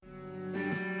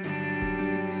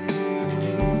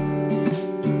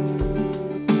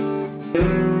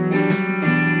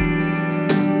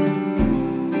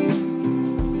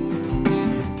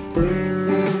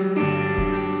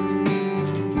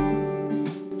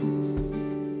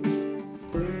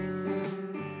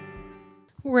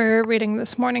reading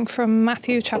this morning from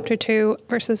Matthew chapter 2,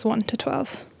 verses 1 to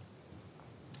 12.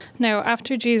 Now,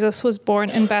 after Jesus was born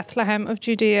in Bethlehem of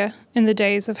Judea in the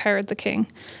days of Herod the king,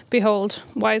 behold,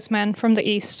 wise men from the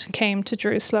east came to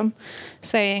Jerusalem,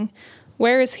 saying,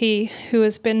 "Where is he who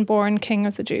has been born King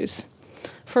of the Jews?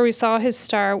 For we saw his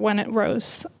star when it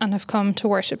rose, and have come to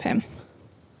worship him."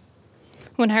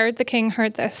 When Herod the king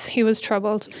heard this, he was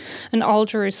troubled, and all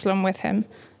Jerusalem with him.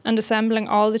 And assembling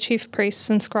all the chief priests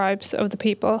and scribes of the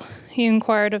people, he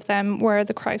inquired of them where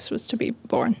the Christ was to be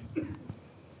born.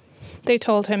 They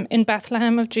told him, "In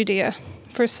Bethlehem of Judea,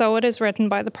 for so it is written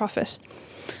by the prophet.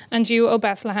 And you, O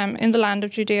Bethlehem, in the land of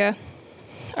Judah,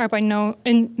 are by no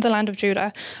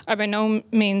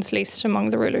means least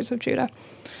among the rulers of Judah.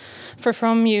 For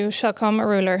from you shall come a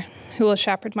ruler who will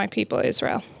shepherd my people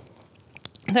Israel."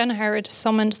 Then Herod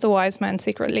summoned the wise men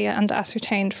secretly and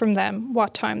ascertained from them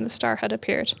what time the star had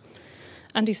appeared.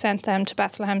 And he sent them to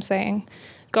Bethlehem, saying,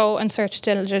 "Go and search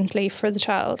diligently for the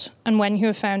child, and when you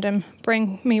have found him,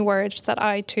 bring me word that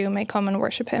I too may come and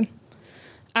worship him."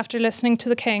 After listening to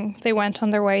the king, they went on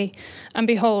their way, and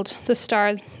behold, the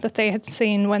star that they had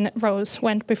seen when it rose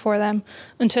went before them,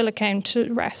 until it came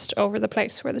to rest over the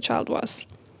place where the child was.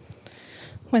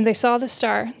 When they saw the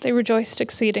star, they rejoiced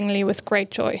exceedingly with great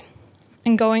joy.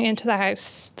 And going into the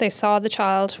house, they saw the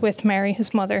child with Mary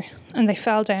his mother, and they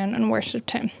fell down and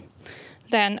worshipped him.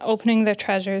 Then, opening their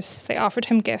treasures, they offered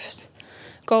him gifts,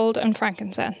 gold and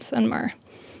frankincense and myrrh.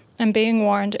 And being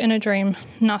warned in a dream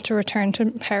not to return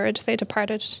to Herod, they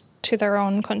departed to their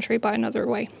own country by another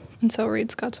way. And so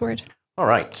reads God's word. All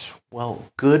right. Well,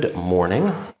 good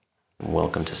morning.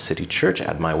 Welcome to City Church.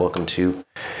 Add my welcome to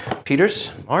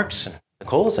Peter's, Mark's, and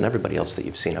Nicole's, and everybody else that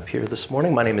you've seen up here this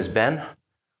morning. My name is Ben,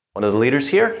 one of the leaders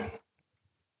here.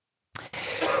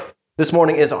 This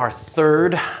morning is our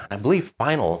third, I believe,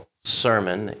 final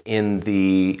sermon in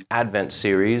the Advent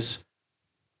series,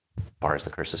 as far as the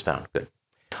curse is found. Good.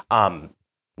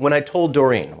 When I told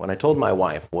my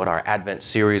wife what our Advent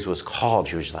series was called,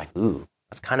 she was just like, "Ooh,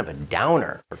 that's kind of a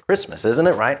downer for Christmas, isn't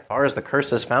it, right? As far as the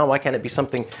curse is found, why can't it be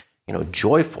something,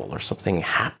 joyful or something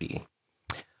happy?"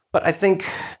 But I think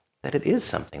that it is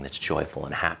something that's joyful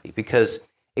and happy because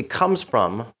it comes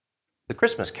from the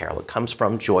Christmas carol. It comes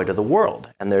from Joy to the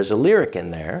World. And there's a lyric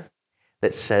in there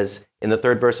that says, in the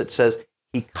third verse, it says,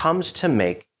 "He comes to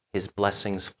make his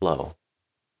blessings flow,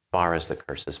 far as the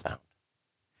curse is found."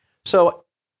 So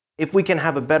if we can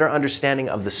have a better understanding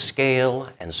of the scale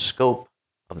and scope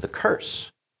of the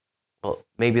curse, well,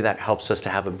 maybe that helps us to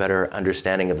have a better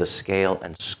understanding of the scale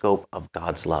and scope of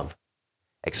God's love,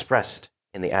 expressed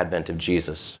in the advent of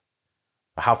Jesus.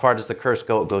 How far does the curse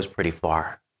go? It goes pretty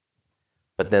far.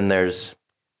 But then there's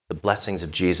the blessings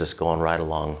of Jesus going right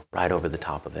along, right over the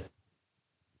top of it.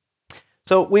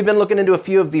 So we've been looking into a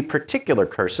few of the particular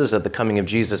curses that the coming of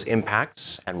Jesus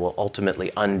impacts and will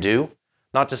ultimately undo.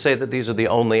 Not to say that these are the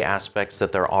only aspects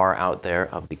that there are out there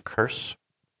of the curse.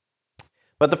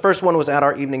 But the first one was at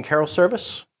our evening carol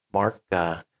service. Mark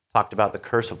talked about the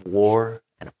curse of war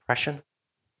and oppression,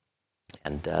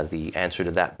 and the answer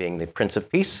to that being the Prince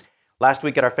of Peace. Last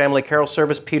week at our family carol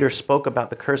service, Peter spoke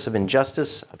about the curse of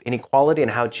injustice, of inequality,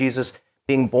 and how Jesus,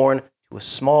 being born to a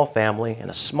small family in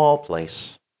a small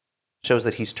place, shows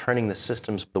that he's turning the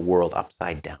systems of the world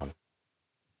upside down.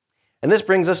 And this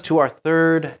brings us to our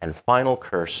third and final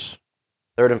curse.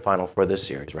 Third and final for this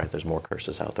series, right? There's more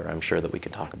curses out there, I'm sure, that we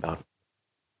could talk about.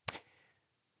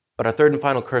 But our third and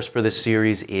final curse for this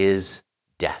series is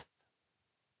death.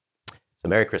 So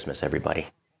Merry Christmas, everybody.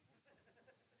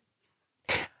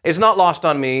 It's not lost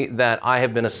on me that I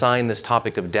have been assigned this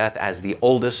topic of death as the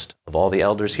oldest of all the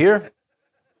elders here.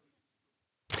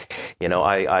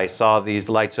 I saw these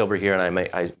lights over here and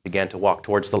I began to walk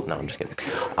towards the... No, I'm just kidding.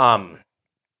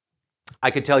 I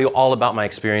could tell you all about my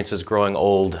experiences growing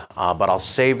old, but I'll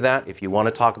save that. If you want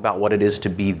to talk about what it is to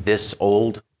be this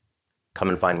old, come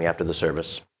and find me after the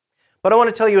service. But I want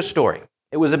to tell you a story.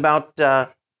 It was about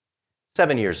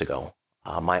 7 years ago.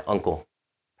 My uncle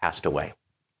passed away.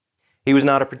 He was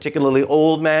not a particularly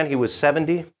old man. He was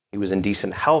 70. He was in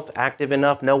decent health, active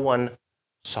enough. No one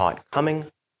saw it coming.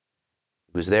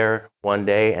 He was there one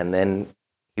day, and then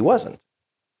he wasn't.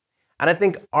 And I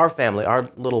think our family, our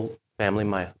little family,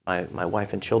 my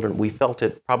wife and children, we felt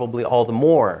it probably all the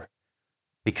more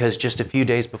because just a few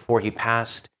days before he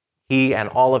passed, he and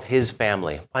all of his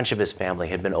family, a bunch of his family,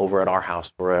 had been over at our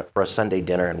house for a Sunday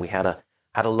dinner, and we had a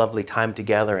lovely time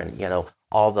together, and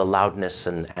all the loudness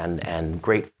and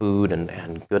great food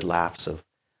and good laughs of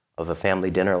a family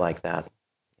dinner like that,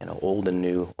 old and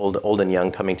new, old and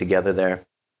young coming together there.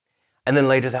 And then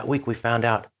later that week we found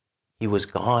out he was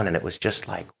gone, and it was just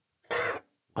like,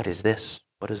 what is this?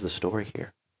 What is the story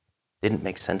here? didn't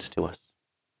make sense to us.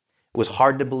 It was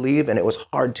hard to believe and it was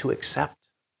hard to accept.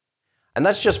 And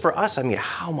that's just for us. I mean,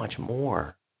 how much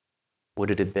more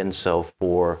would it have been so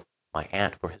for my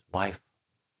aunt, for his wife?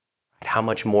 How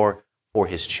much more for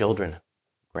his children,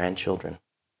 grandchildren?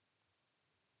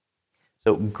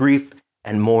 So grief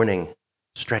and mourning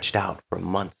stretched out for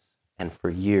months and for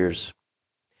years.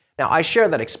 Now, I share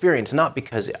that experience not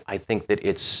because I think that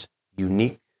it's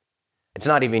unique. It's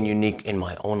not even unique in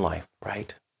my own life,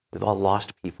 right? We've all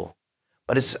lost people.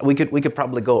 But we could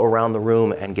probably go around the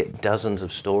room and get dozens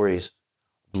of stories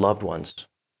of loved ones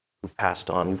who've passed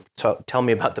on. Tell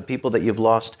me about the people that you've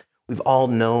lost. We've all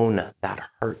known that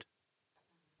hurt.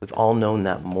 We've all known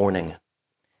that mourning.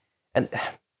 And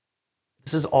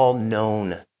this is all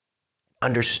known,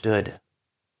 understood,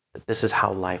 that this is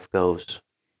how life goes.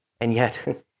 And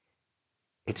yet,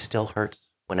 it still hurts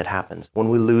when it happens. When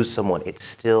we lose someone, it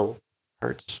still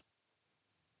hurts.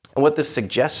 And what this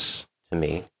suggests to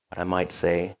me, what I might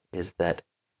say, is that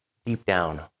deep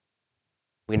down,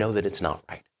 we know that it's not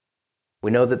right.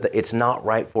 We know that it's not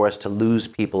right for us to lose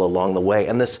people along the way.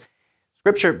 And this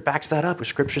scripture backs that up.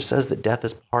 Scripture says that death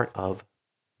is part of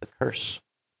the curse.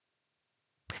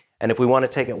 And if we want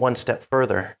to take it one step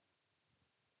further,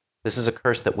 this is a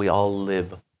curse that we all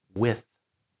live with.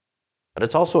 But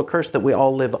it's also a curse that we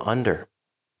all live under.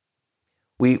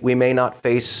 We may not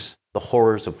face the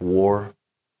horrors of war.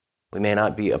 We may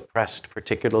not be oppressed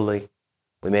particularly.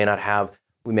 We may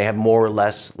have more or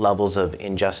less levels of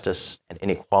injustice and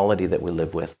inequality that we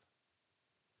live with.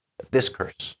 But this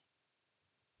curse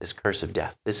of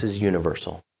death, this is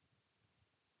universal.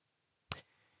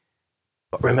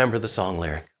 But remember the song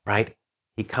lyric, right?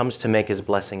 He comes to make his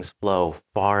blessings flow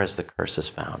far as the curse is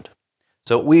found.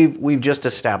 So we've just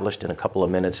established in a couple of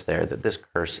minutes there that this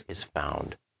curse is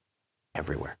found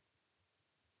everywhere.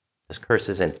 This curse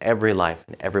is in every life,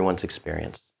 in everyone's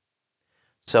experience.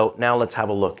 So now let's have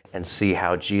a look and see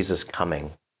how Jesus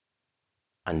coming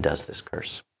undoes this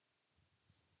curse.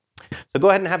 So go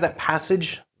ahead and have that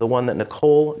passage, the one that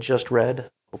Nicole just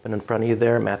read, open in front of you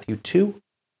there, Matthew 2.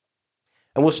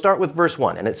 And we'll start with verse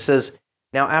 1. And it says,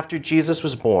 "Now after Jesus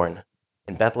was born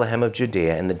in Bethlehem of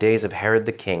Judea in the days of Herod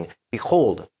the king,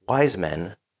 behold, wise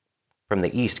men from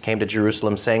the east came to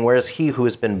Jerusalem, saying, 'Where is he who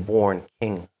has been born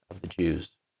King of the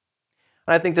Jews?'"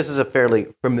 And I think this is a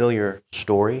fairly familiar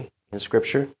story in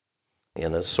Scripture.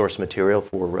 In the source material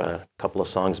for a couple of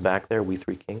songs back there, "We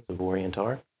Three Kings of Orient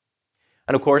Are."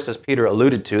 And of course, as Peter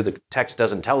alluded to, the text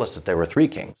doesn't tell us that there were three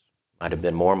kings. Might have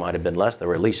been more, might have been less. There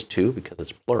were at least two because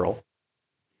it's plural.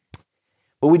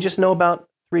 But we just know about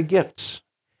three gifts.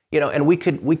 And we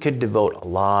could devote a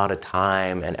lot of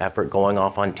time and effort going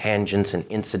off on tangents and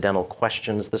incidental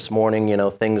questions this morning,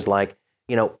 things like,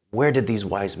 where did these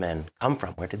wise men come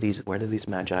from? Where did these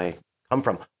magi come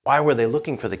from? Why were they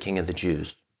looking for the King of the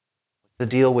Jews? What's the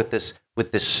deal with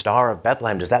this star of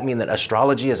Bethlehem? Does that mean that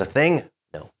astrology is a thing?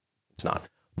 No, it's not.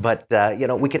 But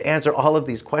we could answer all of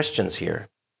these questions here.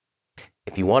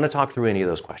 If you want to talk through any of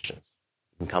those questions,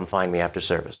 you can come find me after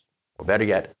service. Or better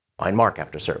yet, find Mark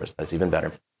after service. That's even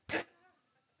better.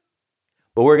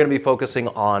 But we're going to be focusing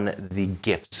on the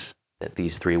gifts that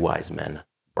these three wise men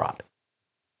brought.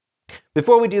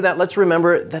 Before we do that, let's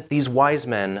remember that these wise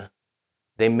men,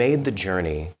 they made the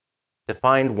journey to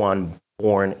find one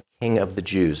born King of the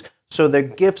Jews. So their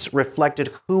gifts reflected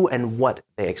who and what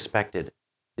they expected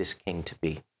this king to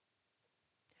be.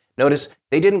 Notice,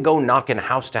 they didn't go knocking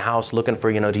house to house looking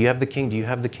for, do you have the king? Do you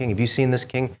have the king? Have you seen this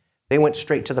king? They went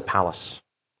straight to the palace.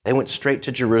 They went straight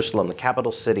to Jerusalem, the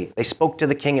capital city. They spoke to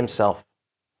the king himself.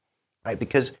 Right?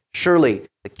 Because surely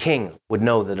the king would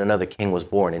know that another king was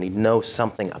born, and he'd know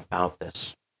something about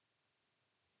this.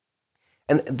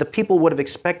 And the people would have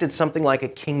expected something like a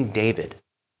King David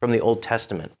from the Old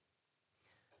Testament,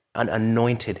 an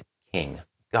anointed king,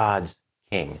 God's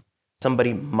king,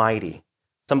 somebody mighty,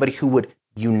 somebody who would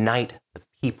unite the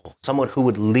people, someone who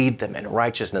would lead them in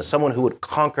righteousness, someone who would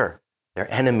conquer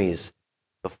their enemies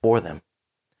before them.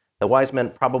 The wise men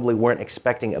probably weren't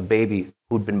expecting a baby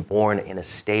who'd been born in a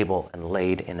stable and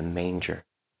laid in a manger.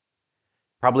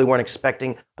 Probably weren't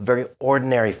expecting a very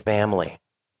ordinary family,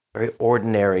 very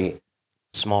ordinary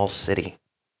small city.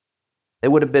 They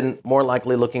would have been more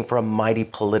likely looking for a mighty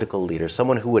political leader,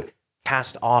 someone who would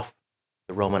cast off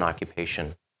the Roman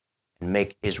occupation and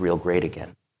make Israel great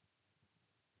again.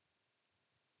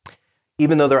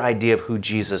 Even though their idea of who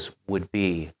Jesus would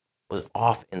be was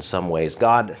off in some ways,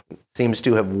 God seems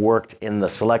to have worked in the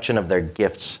selection of their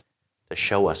gifts to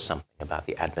show us something about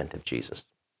the advent of Jesus.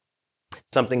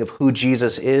 Something of who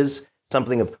Jesus is,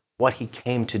 something of what he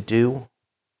came to do, and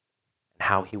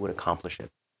how he would accomplish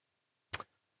it.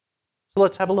 So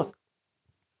let's have a look.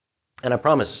 And I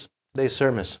promise today's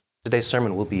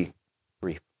sermon will be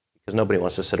brief because nobody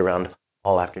wants to sit around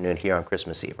all afternoon here on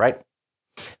Christmas Eve, right?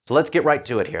 So let's get right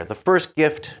to it here. The first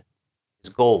gift is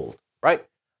gold, right?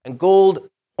 And gold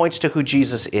points to who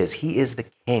Jesus is. He is the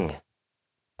king.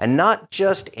 And not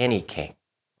just any king,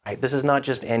 right? This is not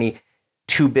just any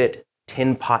two-bit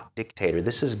tin pot dictator.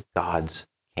 This is God's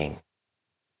king.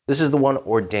 This is the one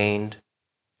ordained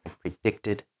and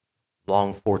predicted,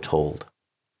 long foretold.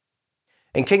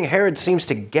 And King Herod seems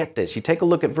to get this. You take a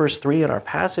look at verse 3 in our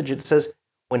passage. It says,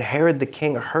 when Herod the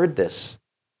king heard this,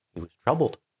 he was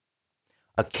troubled.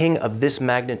 A king of this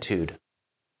magnitude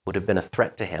would have been a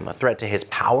threat to him, a threat to his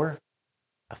power,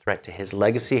 a threat to his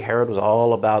legacy. Herod was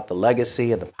all about the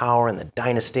legacy and the power and the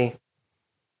dynasty.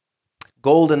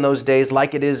 Gold in those days,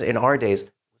 like it is in our days,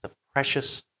 was a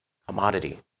precious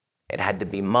commodity. It had to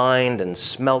be mined and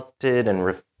smelted and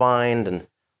refined, and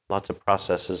lots of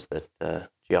processes that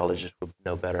geologists would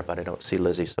know better, but I don't see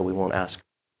Lizzie, so we won't ask.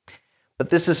 But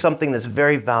this is something that's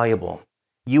very valuable.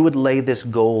 You would lay this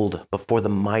gold before the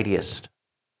mightiest,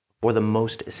 before the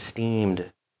most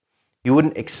esteemed. You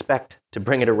wouldn't expect to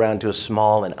bring it around to a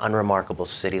small and unremarkable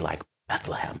city like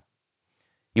Bethlehem.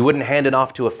 You wouldn't hand it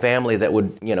off to a family that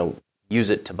would, use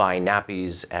it to buy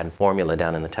nappies and formula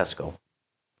down in the Tesco.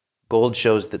 Gold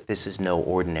shows that this is no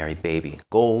ordinary baby.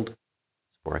 Gold is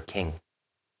for a king.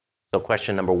 So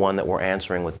question number one that we're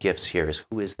answering with gifts here is,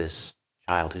 who is this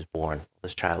child who's born?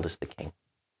 This child is the king.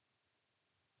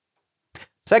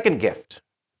 Second gift.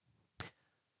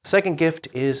 Second gift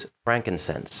is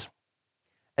frankincense.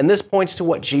 And this points to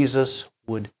what Jesus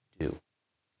would do.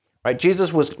 Right?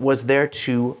 Jesus was there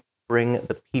to bring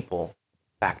the people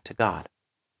back to God.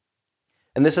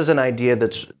 And this is an idea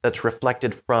that's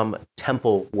reflected from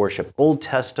temple worship, Old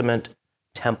Testament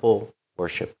temple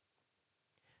worship.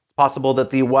 It's possible that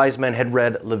the wise men had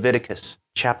read Leviticus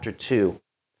chapter 2,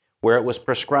 where it was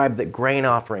prescribed that grain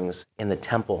offerings in the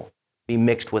temple be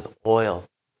mixed with oil,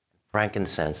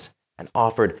 frankincense, and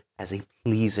offered as a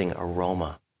pleasing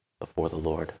aroma before the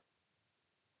Lord.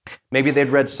 Maybe they'd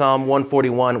read Psalm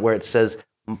 141, where it says,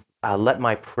 let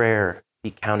my prayer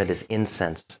be counted as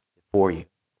incense before you.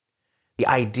 The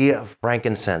idea of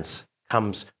frankincense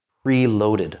comes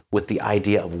preloaded with the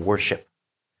idea of worship,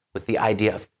 with the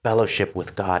idea of fellowship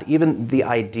with God, even the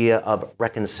idea of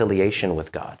reconciliation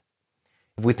with God.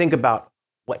 If we think about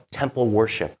what temple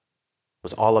worship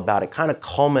was all about, it kind of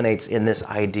culminates in this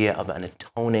idea of an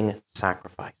atoning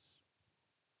sacrifice.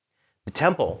 The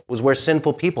temple was where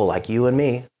sinful people like you and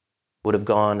me would have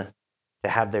gone to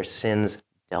have their sins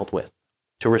dealt with,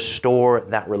 to restore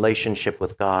that relationship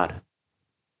with God.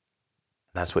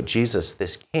 And that's what Jesus,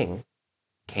 this king,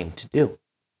 came to do.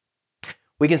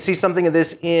 We can see something of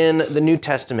this in the New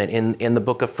Testament, in the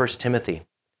book of 1 Timothy,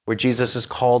 where Jesus is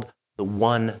called the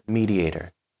one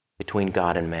mediator between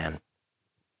God and man.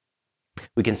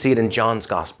 We can see it in John's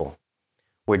gospel,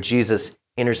 where Jesus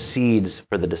intercedes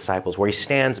for the disciples, where he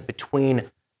stands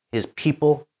between his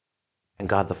people and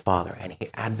God the Father, and he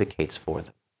advocates for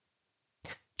them.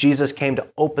 Jesus came to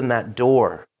open that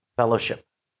door, fellowship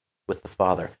with the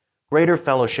Father, greater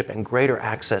fellowship and greater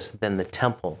access than the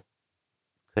temple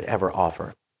could ever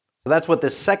offer. So that's what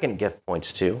this second gift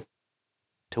points to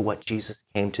what Jesus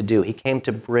came to do. He came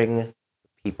to bring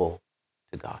people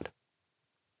to God.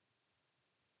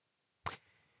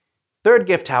 Third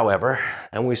gift, however,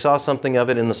 and we saw something of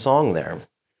it in the song there,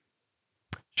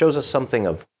 shows us something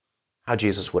of how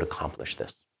Jesus would accomplish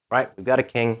this, right? We've got a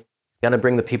king, he's going to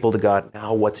bring the people to God.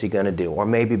 Now what's he going to do? Or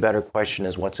maybe a better question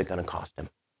is, what's it going to cost him?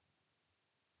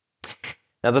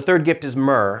 Now the third gift is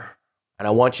myrrh, and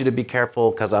I want you to be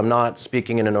careful because I'm not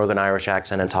speaking in a Northern Irish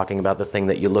accent and talking about the thing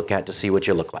that you look at to see what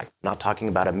you look like. I'm not talking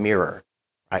about a mirror,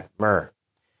 right? Myrrh.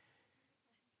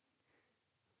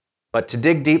 But to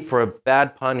dig deep for a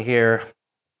bad pun here,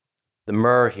 the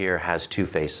myrrh here has two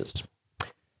faces.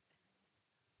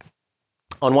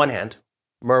 On one hand,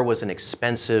 myrrh was an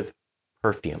expensive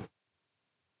perfume.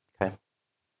 Okay?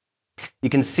 You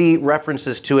can see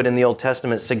references to it in the Old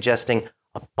Testament suggesting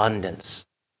abundance,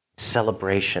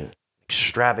 celebration,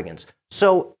 extravagance.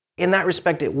 So in that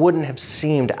respect, it wouldn't have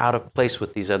seemed out of place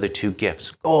with these other two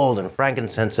gifts, gold and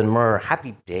frankincense and myrrh,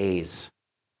 happy days.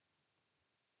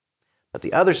 But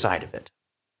the other side of it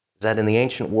is that in the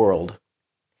ancient world,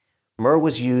 myrrh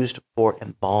was used for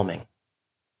embalming,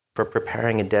 for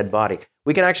preparing a dead body.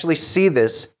 We can actually see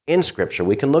this in Scripture.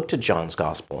 We can look to John's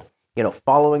Gospel,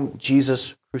 following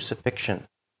Jesus' crucifixion.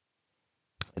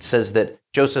 It says that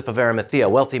Joseph of Arimathea, a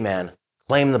wealthy man,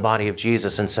 claimed the body of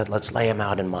Jesus and said, let's lay him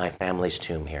out in my family's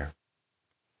tomb here.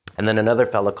 And then another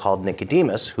fellow called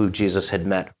Nicodemus, who Jesus had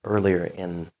met earlier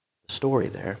in the story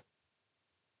there,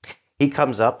 he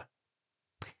comes up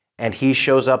And he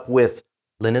shows up with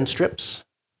linen strips,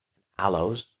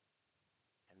 aloes,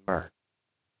 and myrrh.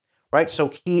 Right?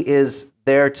 So he is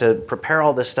there to prepare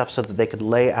all this stuff so that they could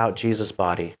lay out Jesus'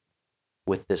 body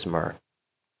with this myrrh.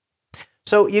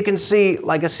 So you can see,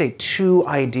 like I say, two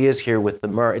ideas here with the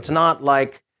myrrh. It's not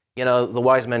like, the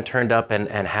wise men turned up and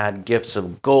had gifts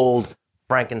of gold,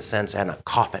 frankincense, and a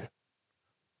coffin.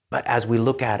 But as we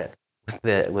look at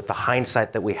it, with the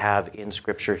hindsight that we have in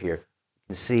Scripture here, you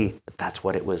can see that that's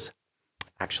what it was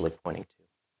actually pointing to.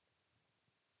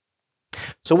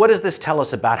 So what does this tell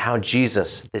us about how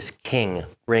Jesus, this king,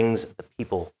 brings the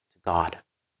people to God?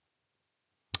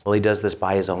 Well, he does this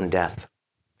by his own death.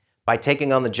 By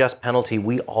taking on the just penalty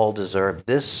we all deserve.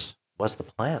 This was the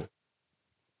plan.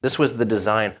 This was the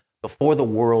design before the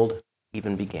world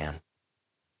even began.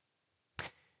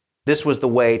 This was the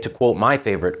way, to quote my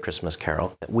favorite Christmas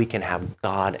carol, that we can have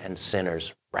God and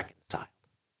sinners reconciled.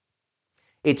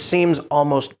 It seems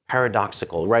almost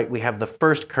paradoxical, right? We have the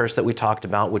first curse that we talked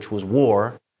about, which was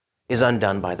war, is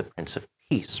undone by the Prince of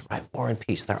Peace, right? War and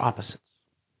peace, they're opposites.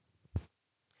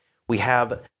 We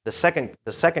have the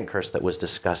second curse that was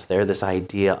discussed there, this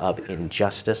idea of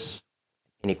injustice,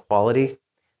 inequality.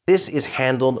 This is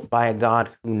handled by a God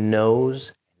who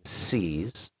knows and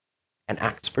sees and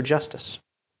acts for justice.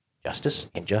 Justice,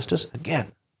 injustice,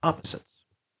 again, opposites.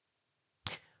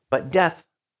 But death,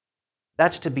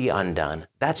 that's to be undone.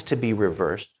 That's to be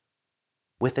reversed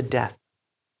with a death.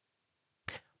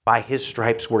 By his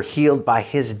stripes we're healed. By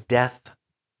his death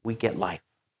we get life.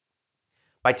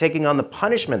 By taking on the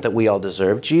punishment that we all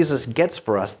deserve, Jesus gets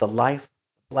for us the life,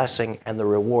 blessing, and the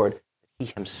reward that he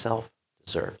himself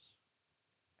deserves.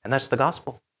 And that's the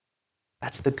gospel.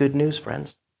 That's the good news,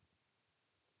 friends.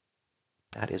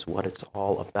 That is what it's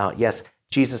all about. Yes,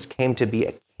 Jesus came to be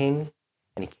a king,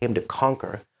 and he came to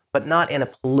conquer, but not in a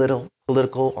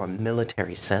political or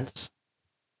military sense.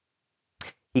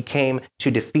 He came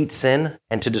to defeat sin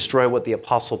and to destroy what the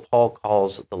Apostle Paul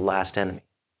calls the last enemy,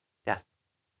 death.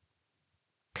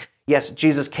 Yes,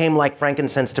 Jesus came like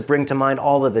frankincense to bring to mind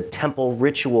all of the temple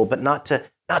ritual, but not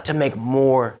to make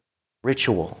more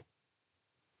ritual.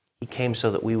 He came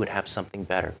so that we would have something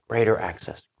better, greater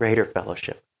access, greater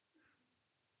fellowship.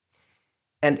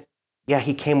 And yeah,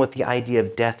 he came with the idea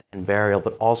of death and burial,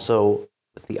 but also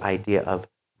with the idea of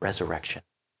resurrection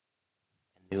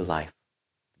and new life,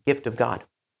 the gift of God.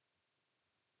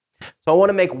 So I want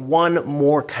to make one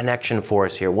more connection for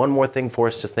us here, one more thing for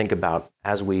us to think about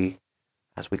as we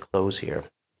close here.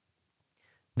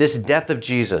 This death of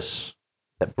Jesus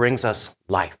that brings us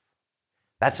life,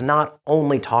 that's not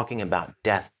only talking about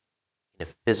death in a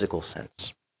physical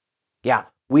sense. Yeah,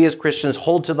 we as Christians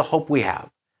hold to the hope we have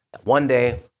that one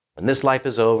day, when this life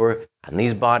is over and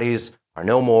these bodies are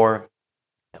no more,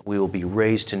 that we will be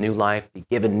raised to new life, be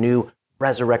given new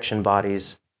resurrection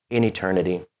bodies in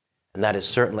eternity. And that is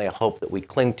certainly a hope that we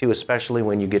cling to, especially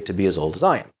when you get to be as old as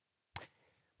I am.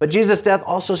 But Jesus' death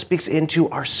also speaks into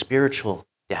our spiritual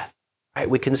death. Right?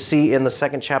 We can see in the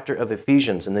second chapter of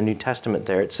Ephesians in the New Testament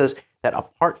there, it says that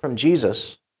apart from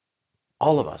Jesus,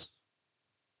 all of us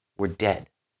were dead,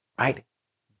 right?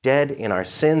 Dead in our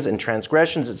sins and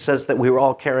transgressions. It says that we were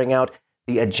all carrying out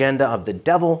the agenda of the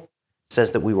devil. It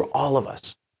says that we were all of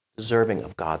us deserving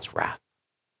of God's wrath.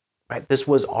 Right? This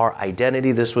was our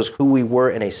identity. This was who we were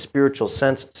in a spiritual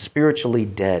sense, spiritually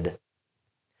dead.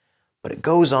 But it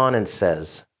goes on and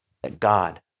says that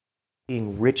God,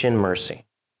 being rich in mercy,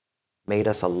 made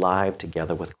us alive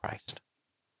together with Christ.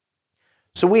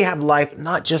 So we have life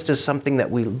not just as something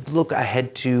that we look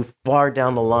ahead to far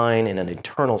down the line in an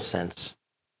eternal sense,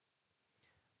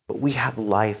 but we have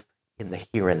life in the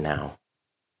here and now.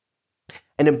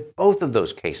 And in both of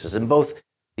those cases, in both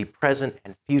the present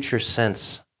and future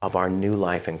sense of our new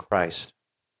life in Christ,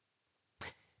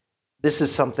 this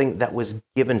is something that was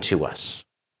given to us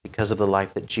because of the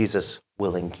life that Jesus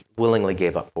willingly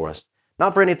gave up for us.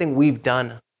 Not for anything we've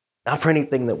done, not for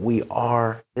anything that we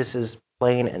are. This is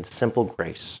plain and simple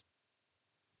grace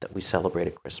that we celebrate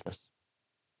at Christmas.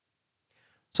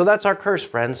 So that's our curse,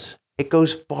 friends. It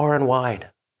goes far and wide.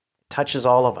 It touches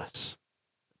all of us.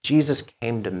 Jesus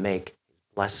came to make his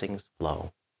blessings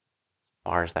flow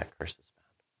as far as that curse is found.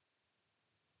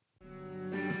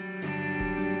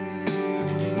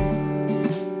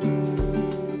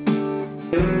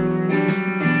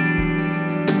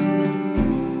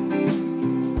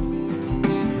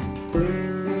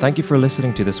 Thank you for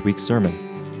listening to this week's sermon.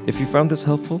 If you found this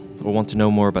helpful or want to know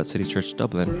more about City Church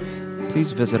Dublin,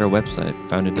 please visit our website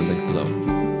found in the link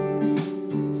below.